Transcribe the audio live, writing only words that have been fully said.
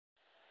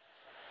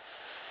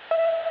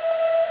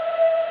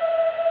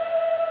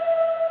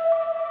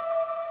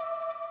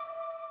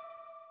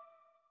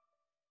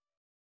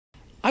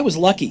I was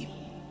lucky.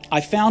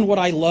 I found what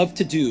I loved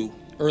to do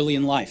early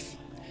in life.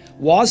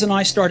 Woz and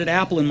I started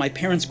Apple in my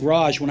parents'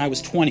 garage when I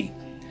was 20.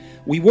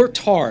 We worked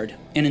hard,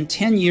 and in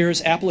 10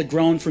 years, Apple had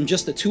grown from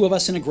just the two of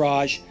us in a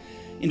garage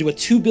into a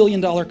 $2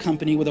 billion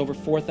company with over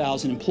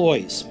 4,000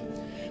 employees.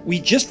 We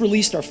just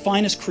released our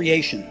finest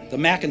creation, the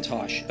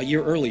Macintosh, a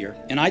year earlier,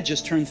 and I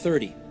just turned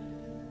 30.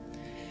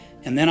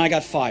 And then I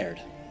got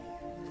fired.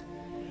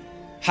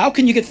 How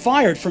can you get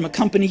fired from a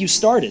company you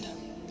started?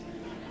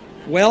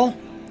 Well,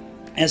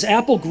 as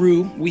Apple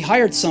grew, we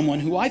hired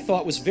someone who I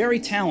thought was very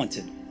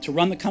talented to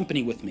run the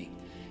company with me.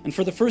 And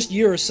for the first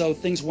year or so,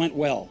 things went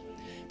well.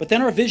 But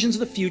then our visions of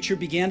the future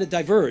began to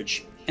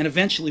diverge, and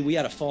eventually we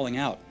had a falling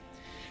out.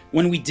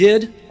 When we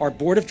did, our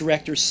board of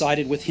directors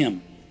sided with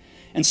him.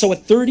 And so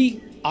at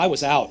 30, I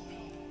was out,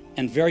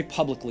 and very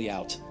publicly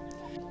out.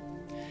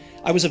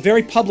 I was a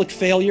very public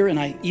failure, and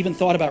I even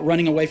thought about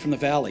running away from the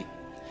valley.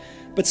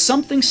 But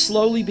something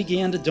slowly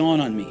began to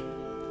dawn on me.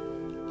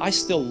 I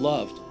still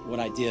loved what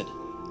I did.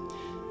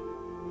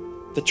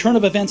 The turn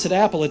of events at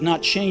Apple had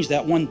not changed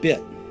that one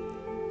bit.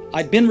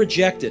 I'd been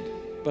rejected,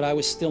 but I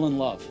was still in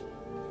love.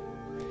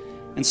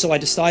 And so I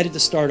decided to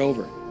start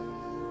over.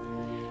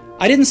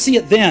 I didn't see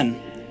it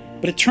then,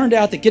 but it turned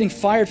out that getting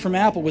fired from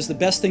Apple was the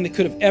best thing that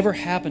could have ever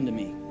happened to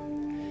me.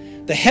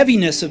 The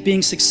heaviness of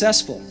being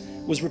successful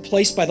was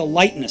replaced by the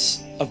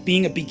lightness of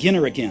being a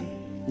beginner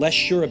again, less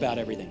sure about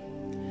everything.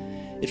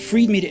 It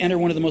freed me to enter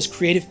one of the most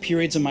creative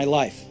periods of my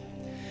life.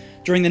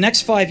 During the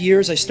next 5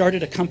 years, I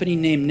started a company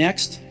named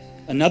Next,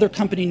 another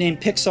company named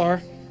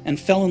Pixar, and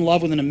fell in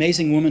love with an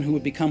amazing woman who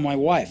would become my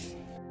wife.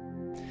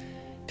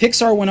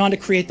 Pixar went on to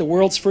create the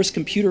world's first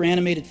computer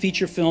animated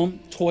feature film,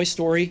 Toy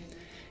Story,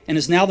 and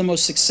is now the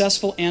most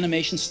successful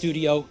animation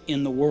studio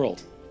in the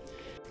world.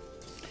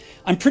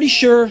 I'm pretty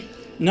sure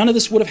none of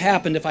this would have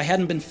happened if I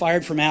hadn't been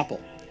fired from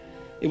Apple.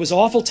 It was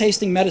awful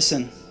tasting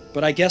medicine,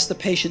 but I guess the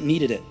patient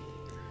needed it.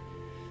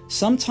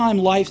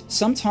 Sometimes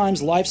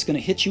life's going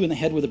to hit you in the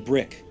head with a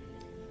brick.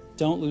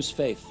 Don't lose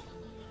faith.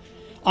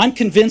 I'm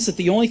convinced that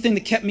the only thing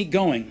that kept me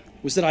going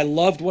was that I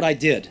loved what I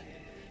did.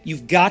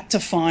 You've got to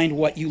find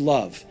what you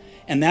love.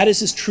 And that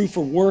is as true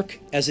for work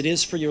as it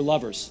is for your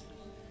lovers.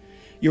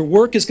 Your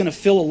work is going to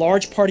fill a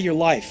large part of your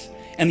life.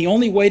 And the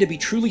only way to be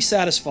truly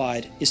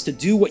satisfied is to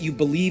do what you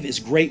believe is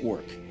great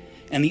work.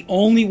 And the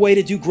only way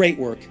to do great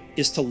work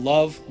is to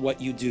love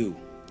what you do.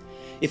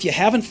 If you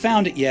haven't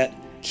found it yet,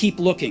 keep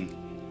looking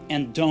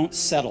and don't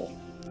settle.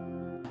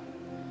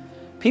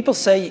 People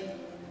say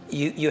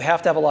you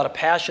have to have a lot of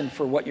passion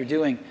for what you're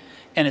doing,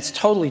 and it's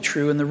totally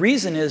true. And the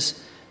reason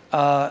is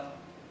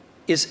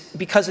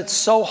because it's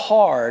so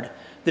hard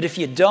that if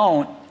you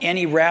don't,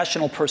 any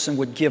rational person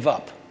would give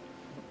up.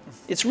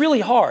 It's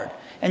really hard,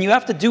 and you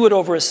have to do it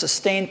over a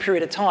sustained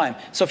period of time.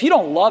 So if you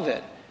don't love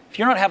it, if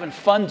you're not having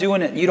fun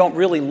doing it and you don't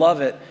really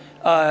love it,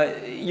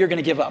 you're going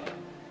to give up.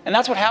 And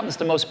that's what happens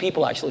to most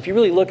people, actually. If you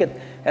really look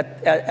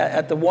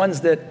at the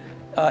ones that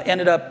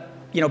ended up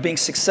being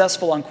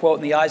successful, unquote,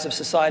 in the eyes of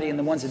society and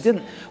the ones that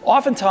didn't,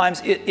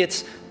 oftentimes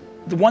it's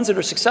the ones that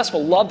are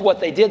successful loved what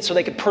they did so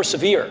they could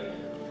persevere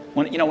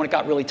when it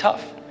got really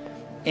tough.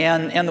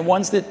 And the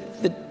ones that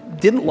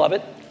didn't love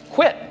it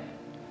quit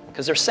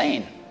because they're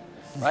sane,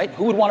 right?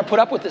 Who would want to put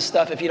up with this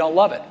stuff if you don't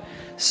love it?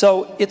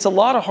 So it's a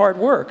lot of hard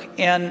work,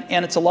 and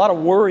it's a lot of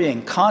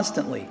worrying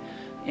constantly.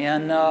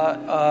 And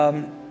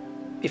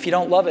if you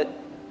don't love it,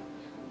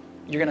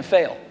 you're going to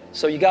fail.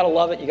 So you got to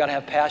love it. You got to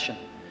have passion.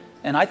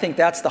 And I think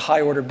that's the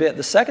high order bit.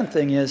 The second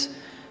thing is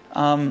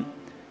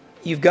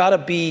you've got to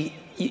be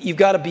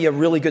a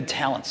really good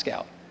talent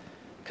scout,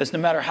 because no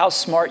matter how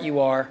smart you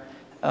are,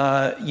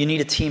 you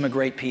need a team of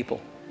great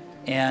people,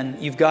 and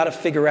you've got to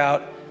figure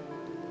out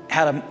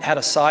how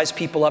to size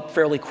people up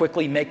fairly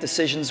quickly, make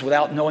decisions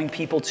without knowing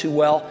people too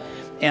well,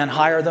 and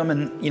hire them,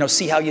 and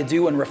see how you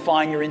do, and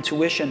refine your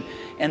intuition,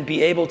 and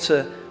be able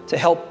to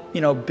help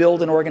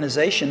build an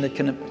organization that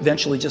can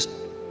eventually just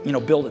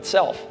build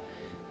itself.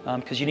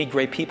 Because you need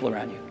great people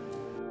around you.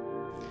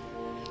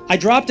 I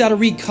dropped out of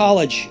Reed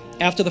College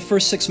after the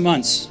first 6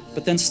 months,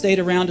 but then stayed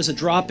around as a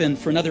drop-in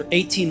for another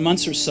 18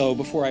 months or so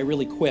before I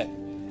really quit.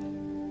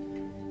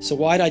 So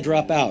why'd I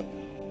drop out?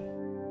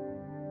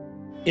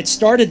 It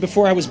started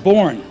before I was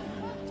born.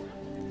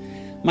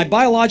 My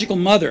biological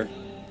mother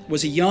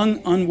was a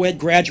young, unwed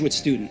graduate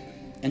student,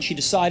 and she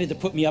decided to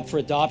put me up for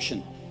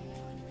adoption.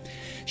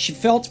 She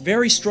felt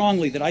very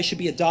strongly that I should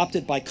be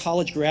adopted by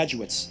college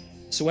graduates,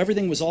 so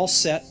everything was all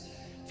set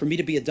for me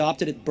to be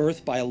adopted at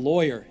birth by a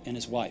lawyer and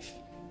his wife.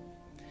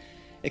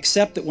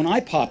 Except that when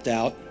I popped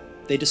out,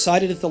 they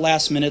decided at the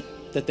last minute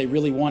that they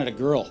really wanted a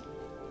girl.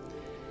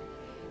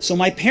 So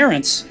my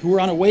parents, who were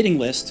on a waiting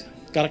list,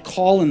 got a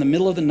call in the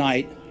middle of the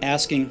night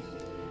asking,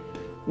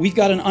 "We've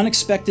got an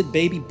unexpected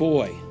baby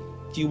boy.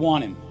 Do you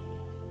want him?"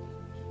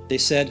 They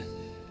said,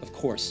 "Of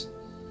course."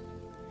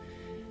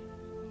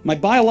 My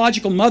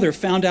biological mother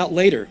found out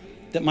later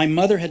that my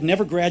mother had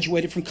never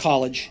graduated from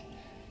college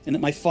and that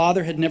my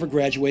father had never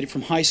graduated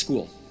from high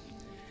school.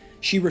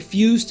 She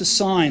refused to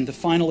sign the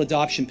final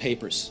adoption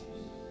papers.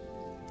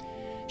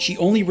 She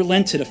only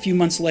relented a few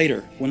months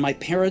later when my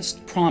parents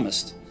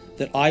promised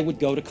that I would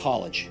go to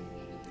college.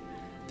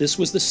 This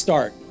was the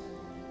start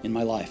in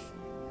my life.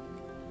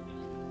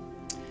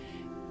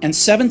 And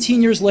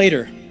 17 years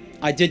later,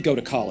 I did go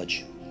to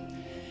college.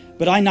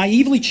 But I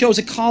naively chose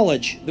a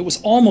college that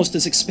was almost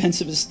as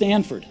expensive as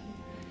Stanford.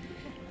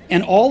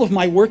 And all of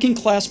my working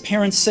class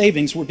parents'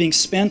 savings were being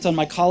spent on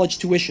my college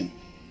tuition.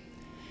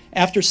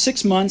 After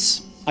 6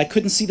 months, I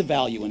couldn't see the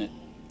value in it.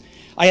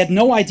 I had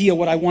no idea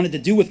what I wanted to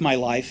do with my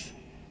life,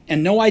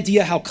 and no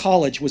idea how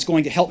college was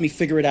going to help me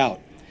figure it out.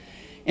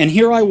 And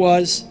here I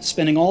was,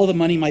 spending all of the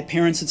money my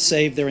parents had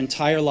saved their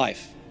entire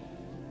life.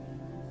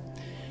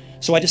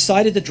 So I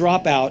decided to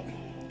drop out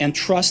and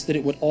trust that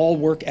it would all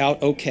work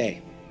out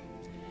okay.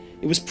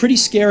 It was pretty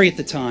scary at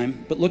the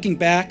time, but looking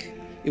back,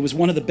 it was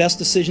one of the best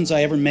decisions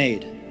I ever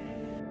made.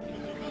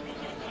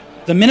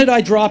 The minute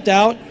I dropped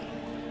out,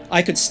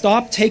 I could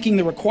stop taking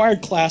the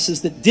required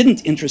classes that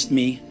didn't interest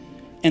me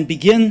and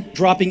begin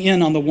dropping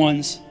in on the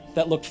ones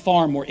that looked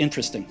far more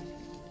interesting.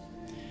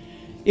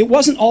 It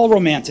wasn't all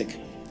romantic.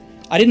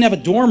 I didn't have a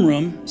dorm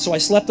room, so I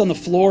slept on the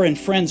floor in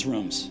friends'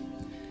 rooms.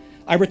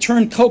 I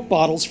returned Coke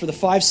bottles for the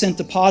 5-cent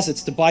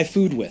deposits to buy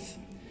food with.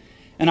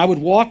 And I would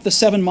walk the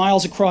 7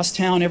 miles across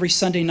town every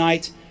Sunday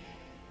night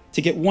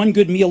to get one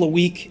good meal a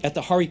week at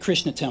the Hare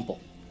Krishna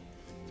temple.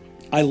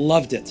 I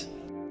loved it.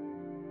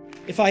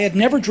 If I had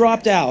never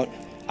dropped out,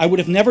 I would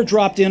have never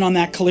dropped in on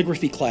that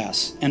calligraphy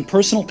class, and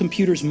personal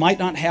computers might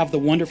not have the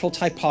wonderful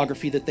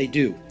typography that they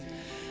do.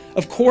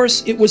 Of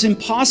course, it was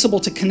impossible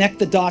to connect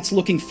the dots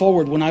looking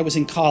forward when I was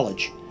in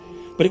college,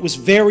 but it was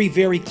very,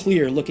 very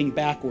clear looking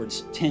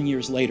backwards 10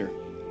 years later.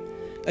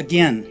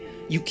 Again,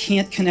 you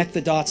can't connect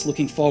the dots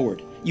looking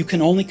forward. You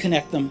can only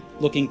connect them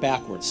looking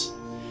backwards.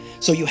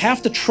 So you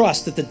have to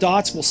trust that the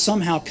dots will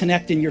somehow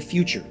connect in your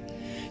future.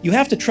 You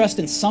have to trust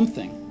in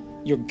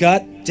something, your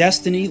gut,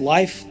 destiny,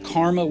 life,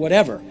 karma,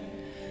 whatever,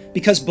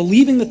 because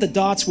believing that the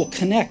dots will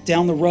connect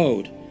down the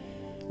road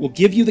will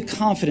give you the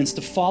confidence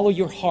to follow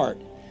your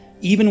heart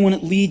even when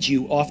it leads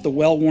you off the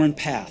well-worn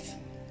path,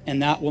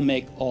 and that will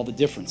make all the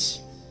difference.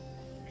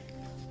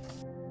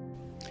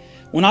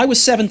 When I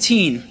was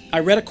 17, I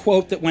read a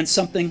quote that went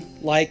something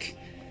like,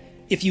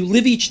 "If you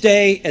live each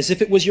day as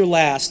if it was your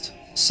last,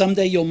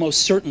 someday you'll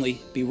most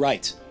certainly be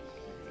right."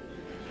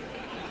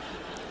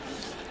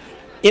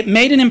 It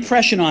made an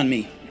impression on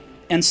me,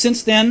 and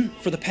since then,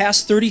 for the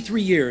past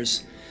 33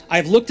 years,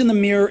 I've looked in the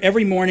mirror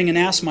every morning and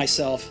asked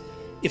myself,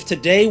 if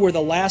today were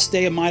the last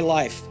day of my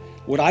life,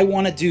 would I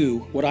want to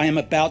do what I am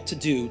about to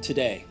do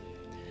today?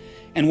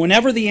 And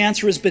whenever the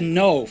answer has been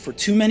no for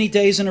too many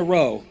days in a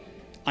row,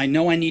 I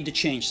know I need to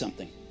change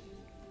something.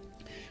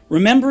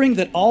 Remembering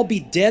that I'll be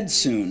dead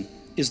soon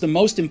is the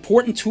most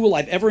important tool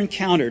I've ever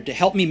encountered to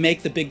help me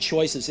make the big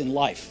choices in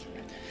life.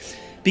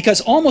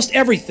 Because almost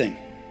everything,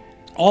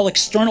 all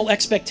external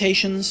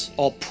expectations,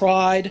 all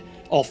pride,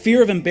 all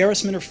fear of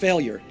embarrassment or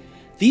failure,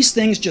 these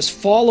things just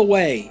fall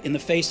away in the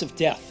face of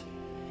death,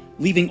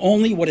 leaving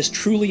only what is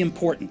truly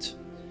important.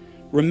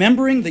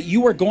 Remembering that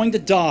you are going to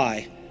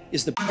die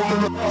is the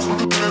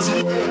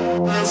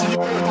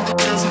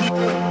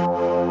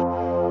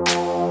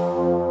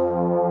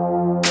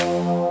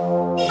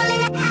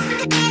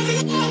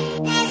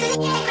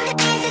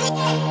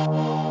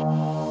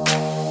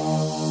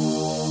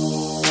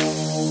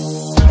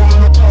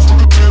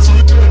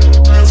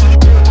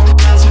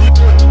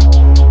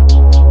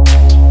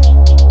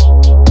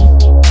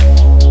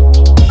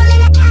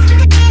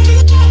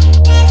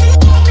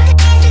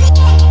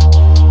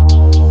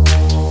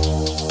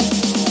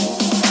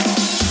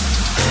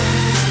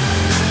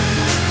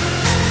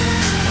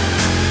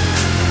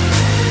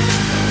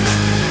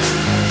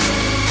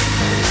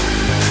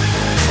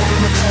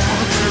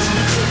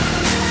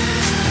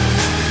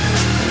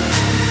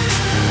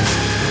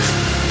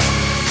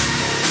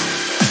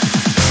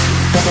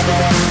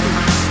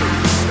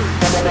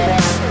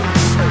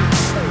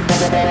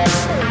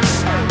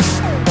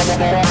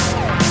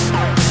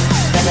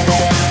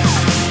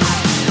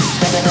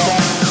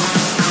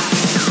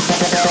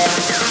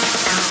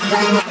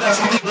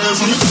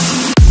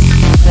That's